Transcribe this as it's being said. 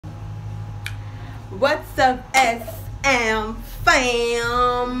What's up, SM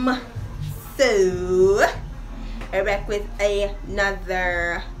fam? So we're back with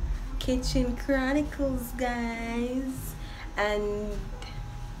another Kitchen Chronicles, guys. And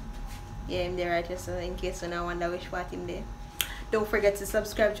yeah, I'm there right here, so in case you don't wonder which part I'm there. Don't forget to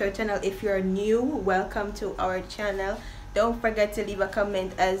subscribe to our channel if you're new. Welcome to our channel. Don't forget to leave a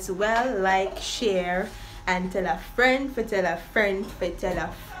comment as well, like, share, and tell a friend for tell a friend for tell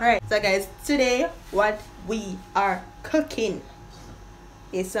a friend. So guys, today what we are cooking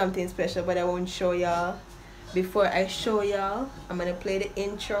is something special, but I won't show y'all. Before I show y'all, I'm gonna play the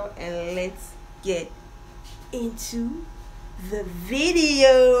intro and let's get into the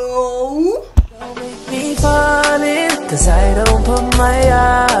video. Don't make me fall in, cause I don't put my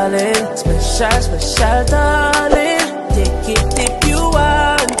all in. Special darling, take it if you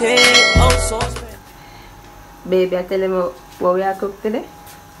want it. Oh, so special. Baby, I tell him what we are cooking today.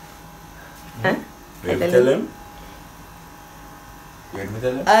 Huh? Baby, tell him. You want me to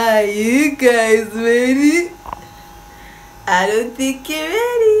tell him? Are you guys ready? I don't think you're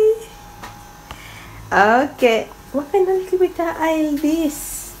ready. Okay. What kind of little bit of oil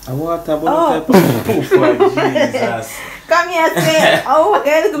this? I want a bonnet poof for Jesus. Come here, say. Oh, what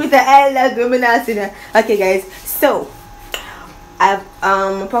kind of little bit of oil that's going on? Okay, guys. So, I've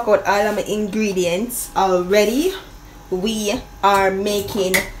packed out all of my ingredients already. We are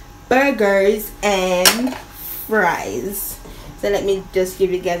making burgers and fries. So let me just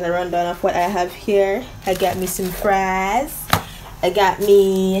give you guys a rundown of what I have here. I got me some fries. I got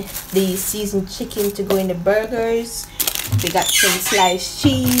me the seasoned chicken to go in the burgers. We got some sliced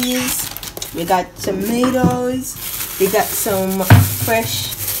cheese. We got tomatoes. We got some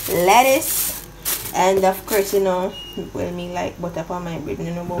fresh lettuce. And of course, you know, well, me like butter for my bread.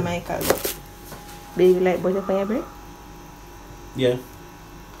 You know about my car. Baby, like butter for your bread? Yeah.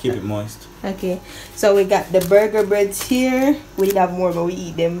 Keep it moist. Okay, so we got the burger breads here. We did have more, but we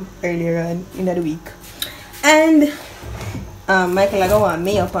eat them earlier on in the week. And Michael, I don't want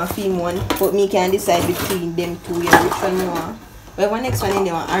me up and film one, but me can decide between them two. Yeah, which one you want? Well, one next one in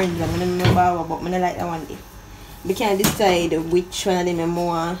there, orange. I don't remember, but I like that one day. We can decide which one of them I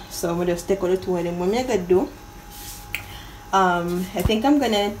more. So we just take out the two of them. What I'm gonna do? I think I'm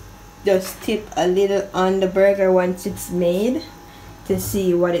gonna just tip a little on the burger once it's made, to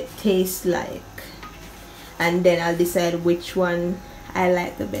see what it tastes like, and then I'll decide which one I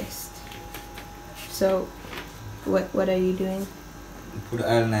like the best. So what are you doing? Put the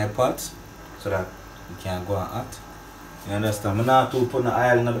oil in the pot so that you can go on hot. You understand? I'm not to put the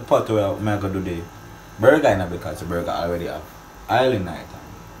oil in the pot where I'm going to do the burger in it, because the burger already have oil in it.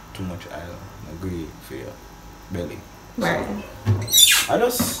 Too much oil. I agree for your belly. Right. So, I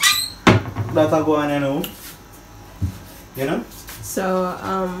just let it go on, you know? So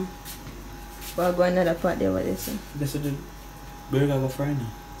we'll go another pot there. What is it? This is the burger go fry now.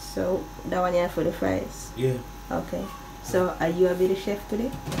 So that one you have for the fries. Yeah. Okay. So are you a bit of chef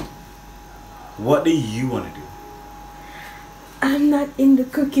today? What do you want to do? I'm not in the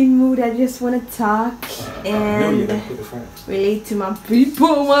cooking mood. I just want to talk and you're gonna cook the fries. relate to my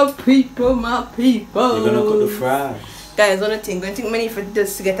people, my people, my people. You're gonna cook the fries. Guys, one thing, I think I need for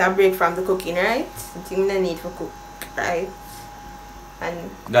just to get a break from the cooking, right? I think I need for cook, right?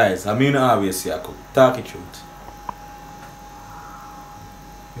 And guys, I mean always say I cook. Talk the truth.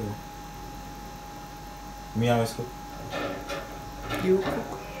 Yeah. Me always cook. you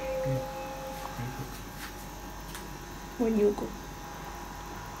cook. Yeah. When you cook,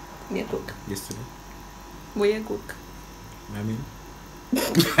 me cook. Yesterday. When you cook. I mean.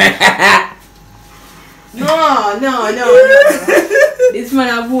 No. This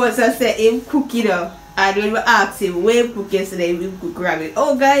man of voice I said him cook it up. I don't even ask him where he cook yesterday. We cook rabbit.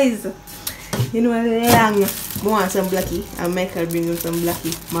 Oh guys, you know long. I want some blackie, and Michael bring him some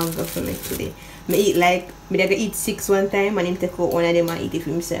blackie mango for me today. Me eat like me gonna eat 6 one time, and him take out one of them and eat it for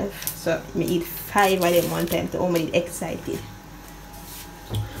himself. So me eat 5 of them one time to all me excited.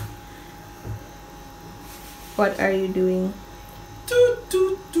 What are you doing?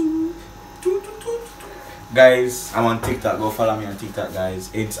 Guys, I'm on TikTok. Go follow me on TikTok, guys.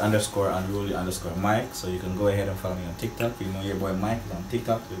 It's _unruly_Mike. So you can go ahead and follow me on TikTok. You know your boy Mike is on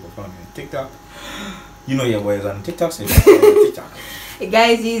TikTok, so you can follow me on TikTok. You know your boy is on TikTok, so you can follow me on TikTok.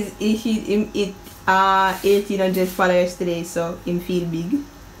 Guys, he's 1800 followers today, so him feel big,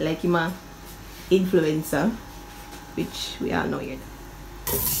 like him a influencer, which we all know here.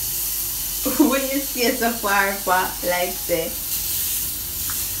 When you see so far, like say.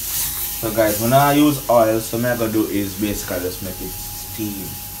 So guys, when I use oil, so what I'm gonna do is basically just make it steam.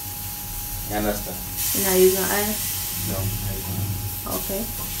 You understand? You're not using oil? No. Okay.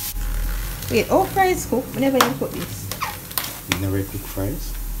 Wait, oh, fries cook. Whenever you put this. You never cook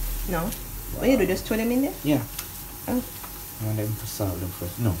fries? No. What you do? Just throw them in there? Yeah. Oh. I want them to salt them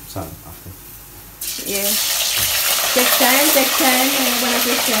first. No, salt them after. Yeah. Take time. And you're gonna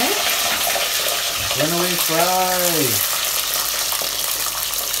prepare. Run away, fry!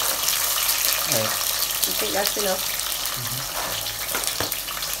 Alright. You think that's enough?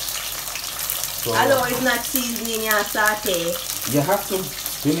 So, Hello, it's not seasoning your saute. you have to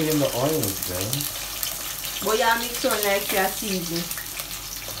spin it in the oil, girl. But you mix it like your seasoning.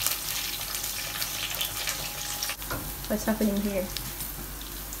 What's happening here?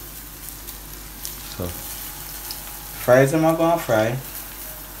 So, fries them are gonna fry.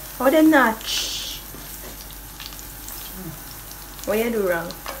 Oh, them not. What you do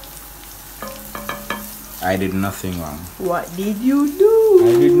wrong? I did nothing wrong. What did you do?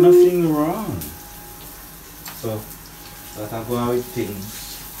 I did nothing wrong. So, that I'm going with things.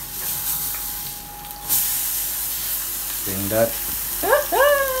 Thing that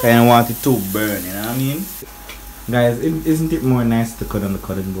kind of want it to burn, you know what I mean? Guys, isn't it more nice to cut on the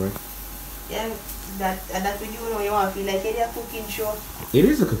cutting board? Yeah, that's what you know. You want to feel like it's a cooking show. It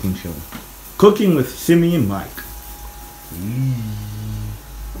is a cooking show. Cooking with Simiie and Mike.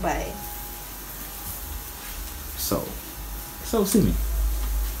 Bye. So Simiie,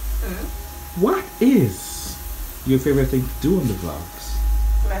 what is your favorite thing to do on the vlogs?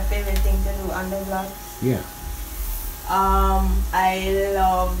 My favorite thing to do on the vlogs? Yeah. I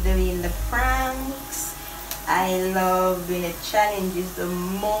love doing the pranks. I love doing the challenges the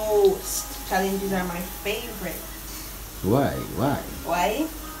most. Challenges are my favorite. Why? Why?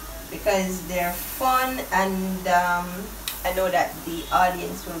 Because they're fun and I know that the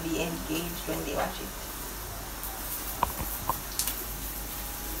audience will be engaged when they watch it.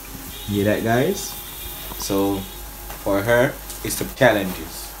 Hear that, guys? So, for her, it's the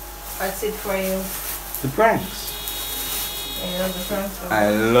challenges. What's it for you? The pranks. I love the pranks. I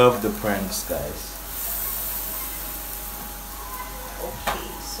love the pranks, guys. Okay,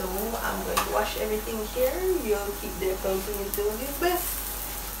 so I'm going to wash everything here. You'll keep the company doing your best.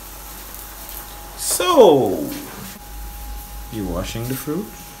 So, you washing the fruit?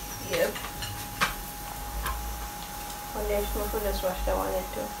 Yep. And there's no food, just wash that one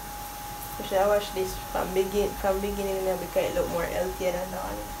too. You should have washed this from beginning now because it look more healthier than that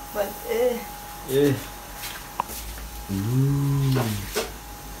one. But Yeah.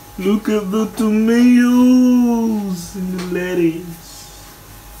 Look at the tomatoes and the lettuce.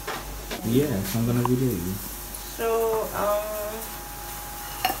 Yes, I'm gonna video you. so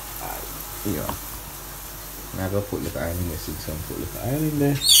Yeah. I'm gonna put the iron in there, so I'm put the iron in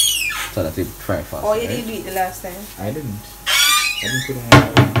there. So that it fry fast. oh, you didn't do it the last time. I didn't put it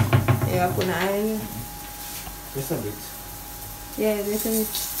on. Yeah, I put an iron. Just a bit. Yeah, this is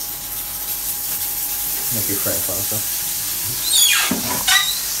Make it fry faster.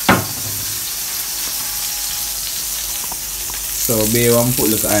 So babe, I'm put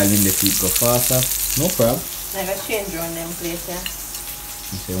the oil in the feet go faster. No problem. like a change on them place, yeah.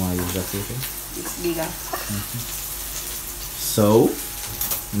 You say want to use that paper? It's bigger. So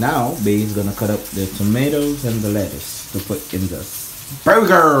now babe is gonna cut up the tomatoes and the lettuce to put in the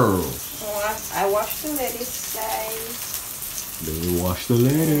burger. Oh, I washed the lettuce, guys. Babe, wash the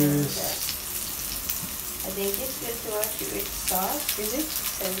lettuce. I think it's good to wash it with salt, is it?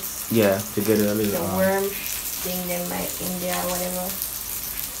 Since Yeah, to get it a little the worm thing they might in there or whatever.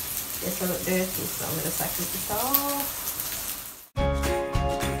 It's a little dirty, so I'm gonna suck it off.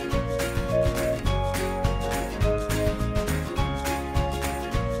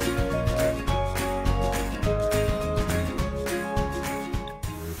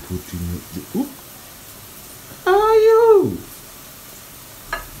 Oop. Are you?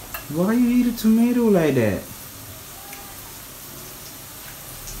 Why you eat a tomato like that?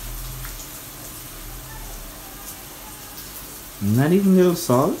 Not even a little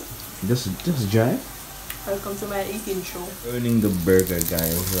salt? Just dry? Welcome to my eating show. Burning the burger,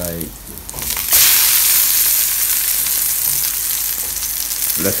 guys. Like,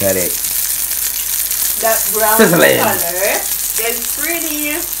 look at it. That brown Sizzling. color is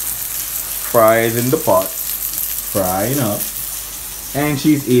pretty. Fries in the pot, frying up, and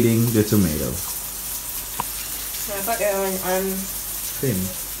she's eating the tomato. I put it on Thin.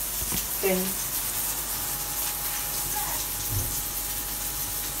 thin.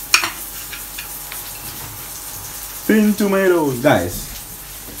 Thin tomatoes. Guys,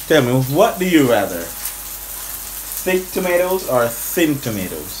 tell me, what do you rather? Thick tomatoes or thin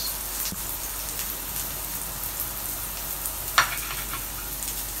tomatoes?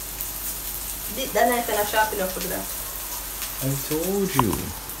 That knife kind of sharp enough for that. I told you.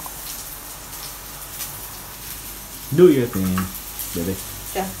 Do your thing, baby.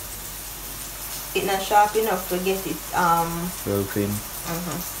 Yeah. It's not sharp enough to get it Real thin.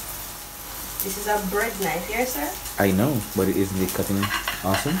 This is a bread knife here, sir. I know, but isn't it cutting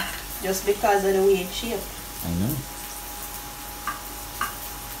awesome? Just because of the way it's shaped. I know.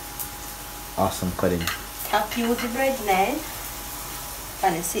 Awesome cutting. Tap use the bread knife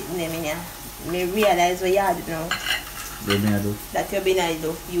and it's sitting them in here. Me realize what you had now. What do I do? That you've been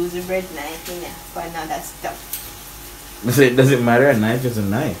able to use the bread knife in here for another stuff. So it doesn't matter, a knife is a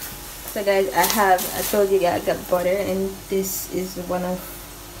knife. So guys, I told you guys I got butter, and this is one of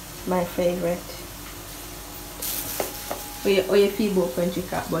my favorite. Or you feel about crunchy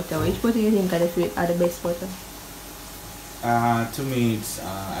crab butter. Which butter you think are the best butter? To me, it's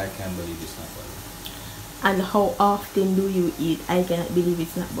I can't believe it's not butter. And how often do you eat I cannot believe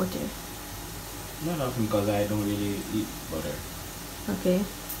it's not butter? Not often, because I don't really eat butter. Okay.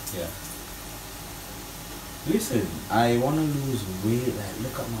 Yeah. Listen, I want to lose weight. Like,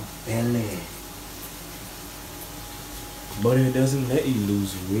 look at my belly. Butter doesn't let you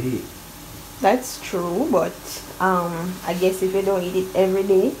lose weight. That's true, but I guess if you don't eat it every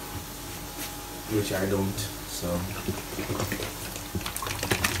day. Which I don't, so.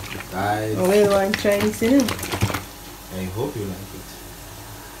 We want to try this, you know. I hope you like it.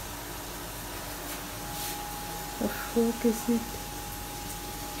 Focus it.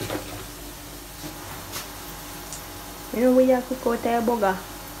 You know, we have to cook out a burger.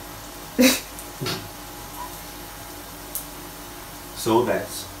 So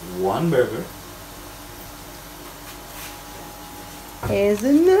that's one burger. Here's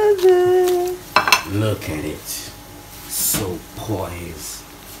another. Look at it. So poised.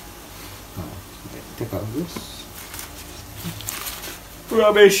 Oh, take out this.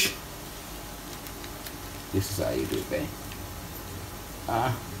 Rubbish. This is how you do it, babe.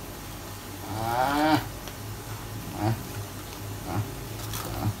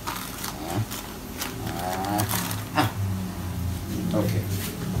 Okay.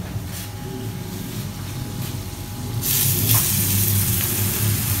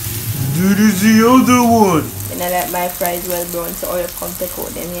 This is the other one. And I like my fries well brown, so oil come take out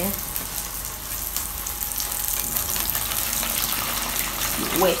them here.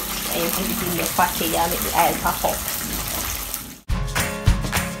 Wet, and you put it in the patty and make the oil pop up.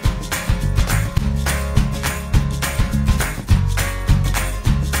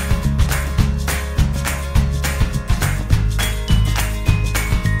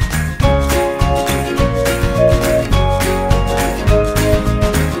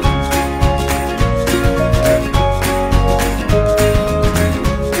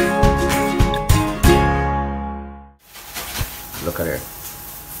 Look at her.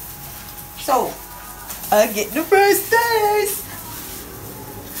 So, I'll get the first taste.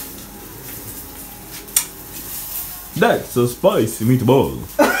 That's a spicy meatball.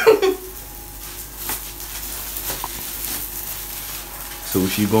 So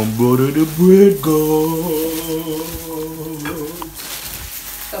she gonna butter the bread, guys.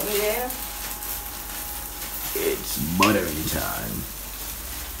 Got me there. It's buttering time.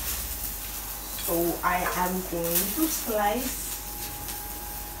 So I am going to slice.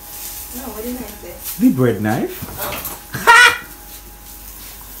 No, what did I say? The bread knife.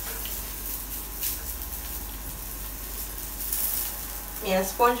 Yeah,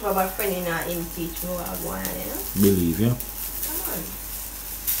 SpongeBob a friend in our impeach me what I want, you know? Believe you. Come on.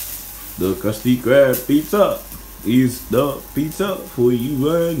 The Krusty Krab pizza is the pizza for you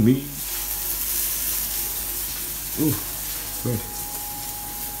and me. Ooh, bread.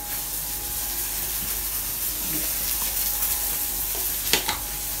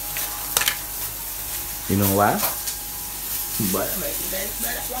 You know why? But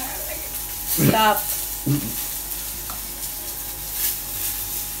Stop.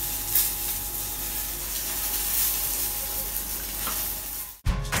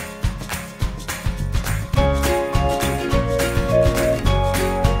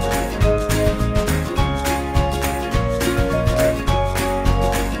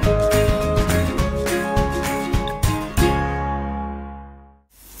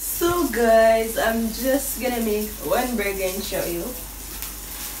 Guys, I'm just gonna make one burger and show you.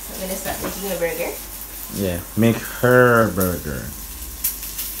 I'm gonna start making a burger. yeah, make her burger.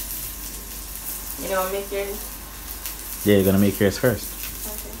 You know, make yours. Yeah, you're gonna make yours first.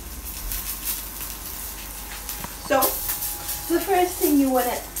 Okay. So, the first thing you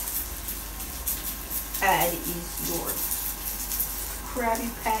wanna add is your Krabby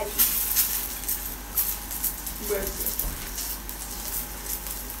Patty burger.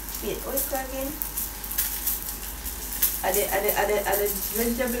 Wait, what's that again? Add the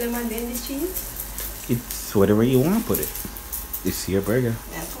vegetable and then the cheese? It's whatever you want to put it. It's your burger.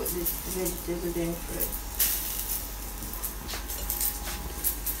 I put this vegetable there first.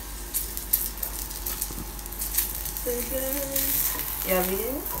 So guys, you have it?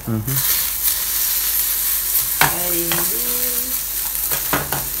 Mm-hmm. Add in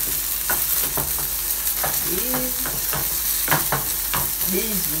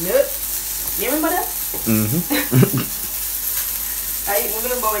these nuts. You remember that? Mm-hmm. I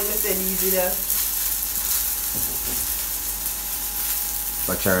remember when you said these with that.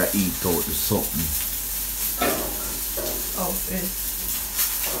 But try to eat out the something. Oh, good.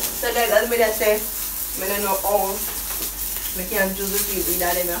 So guys, as me that say, I don't know how I can choose the food with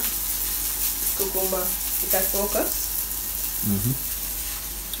that cucumber. It's a focus. Mm-hmm.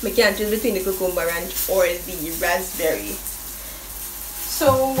 I can't choose between the cucumber and or the raspberry.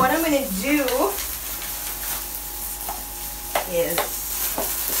 So what I'm gonna do is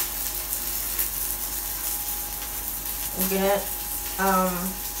get I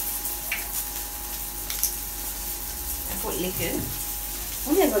put liquid.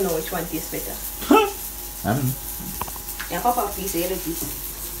 I'm not gonna know which one tastes better. I don't know. Yeah, pop a piece of yellow piece.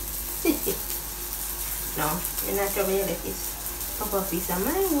 No, you're not trouble yellow piece. Pop a piece of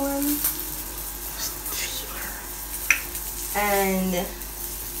my one. And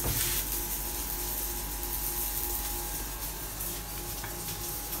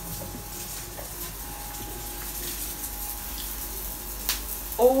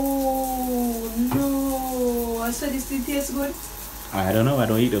oh no! I said this thing tastes good. I don't know. I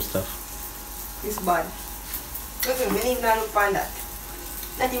don't eat those stuff. It's bad. Okay, we need to look on that.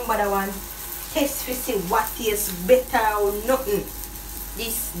 Nothing but I want taste to see what tastes better or nothing.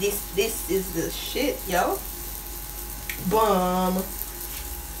 This is the shit, yo. Bomb.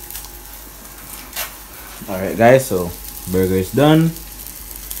 Alright guys, so burger is done.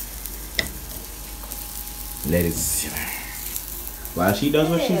 Let it simmer. While she does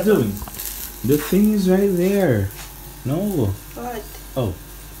what she's doing. The thing is right there. No. What? Oh.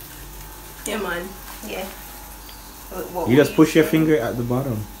 Yeah, man. Yeah. What You just push your saying? finger at the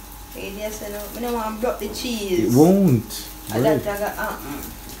bottom. Yes, I don't want to drop the cheese. It won't. I Break. got,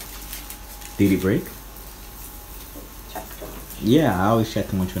 Did it break? Chop too much. Yeah, I always check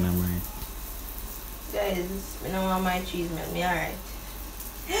too much when I'm right. Guys, I don't want my cheese, man. Me alright.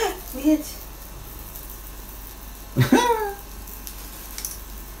 Wait.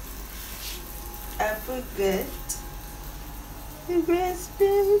 I forgot the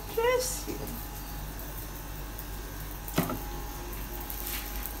raspberry dressing.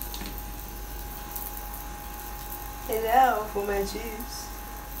 Hello for my cheese.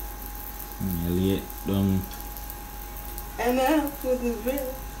 Elliot, And now for the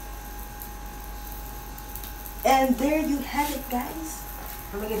bread. And there you have it, guys.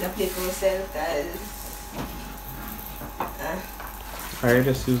 I'm gonna get a plate for myself, guys. Alright,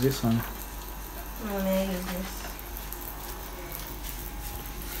 just use this one. I'm gonna use this.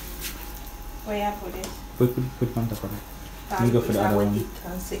 Where you put this? Put it on top of it. Let me go for the other one. Get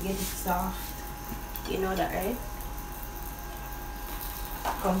it soft. You know that, right?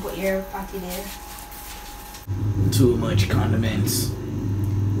 Come put your patty there. Too much condiments.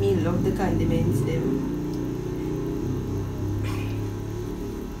 Me love the condiments, them.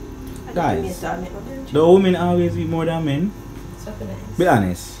 Guys, the women always eat more than men. So nice. Be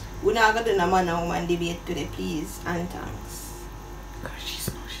honest. We're not gonna do no man and woman debate today, please and thanks. Cause she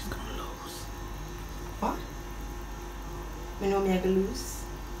knows she's gonna lose. What? Me know me I gonna lose.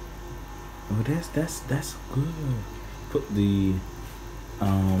 Oh, that's good. Put the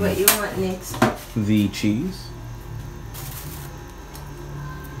What you want next? the cheese.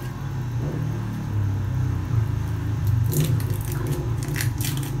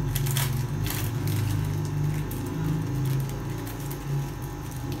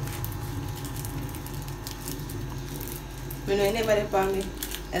 Me know you never look for me.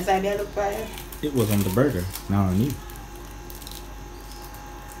 As I be look for you. It was on the burger, not on you.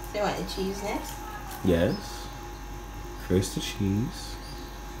 So you want the cheese next? Yes. First the cheese,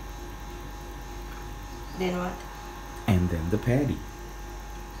 Then what? and then the patty.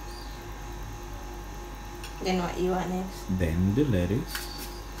 Then what you want next? Then the lettuce.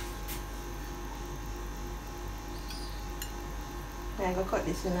 I'm gonna cut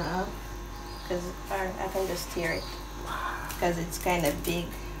this in half. Because I can just tear it. Because it's kind of big.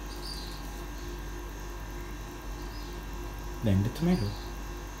 Then the tomato.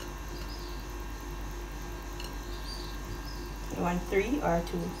 You want 3 or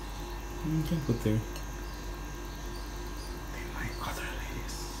 2? You can put there. Then my other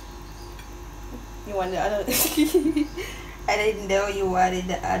lettuce. You want the other? I didn't know you wanted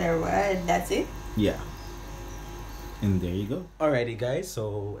the other one. That's it? Yeah. And there you go. Alrighty guys,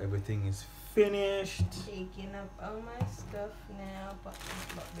 so everything is finished. Taking up all my stuff now, but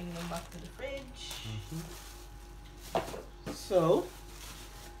bring them back to the fridge. So,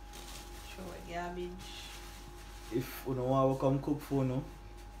 Throw away garbage. if you don't want to come cook for you,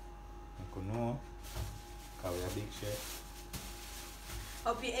 you can know, because we are big chef.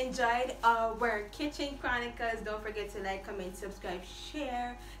 Hope you enjoyed our Kitchen Chronicles. Don't forget to like, comment, subscribe,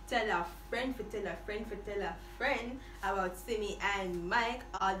 share. Tell a friend for tell a friend for tell a friend about Simiie and Mike.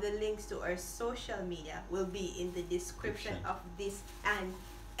 All the links to our social media will be in the description of this and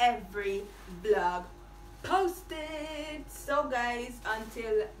every vlog posted. So guys,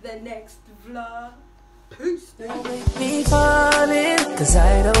 until the next vlog, peace. Make me falling, cause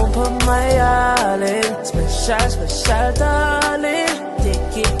I don't put my all in. Special, special darling.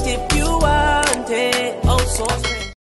 Take it if you want it. Oh, so special.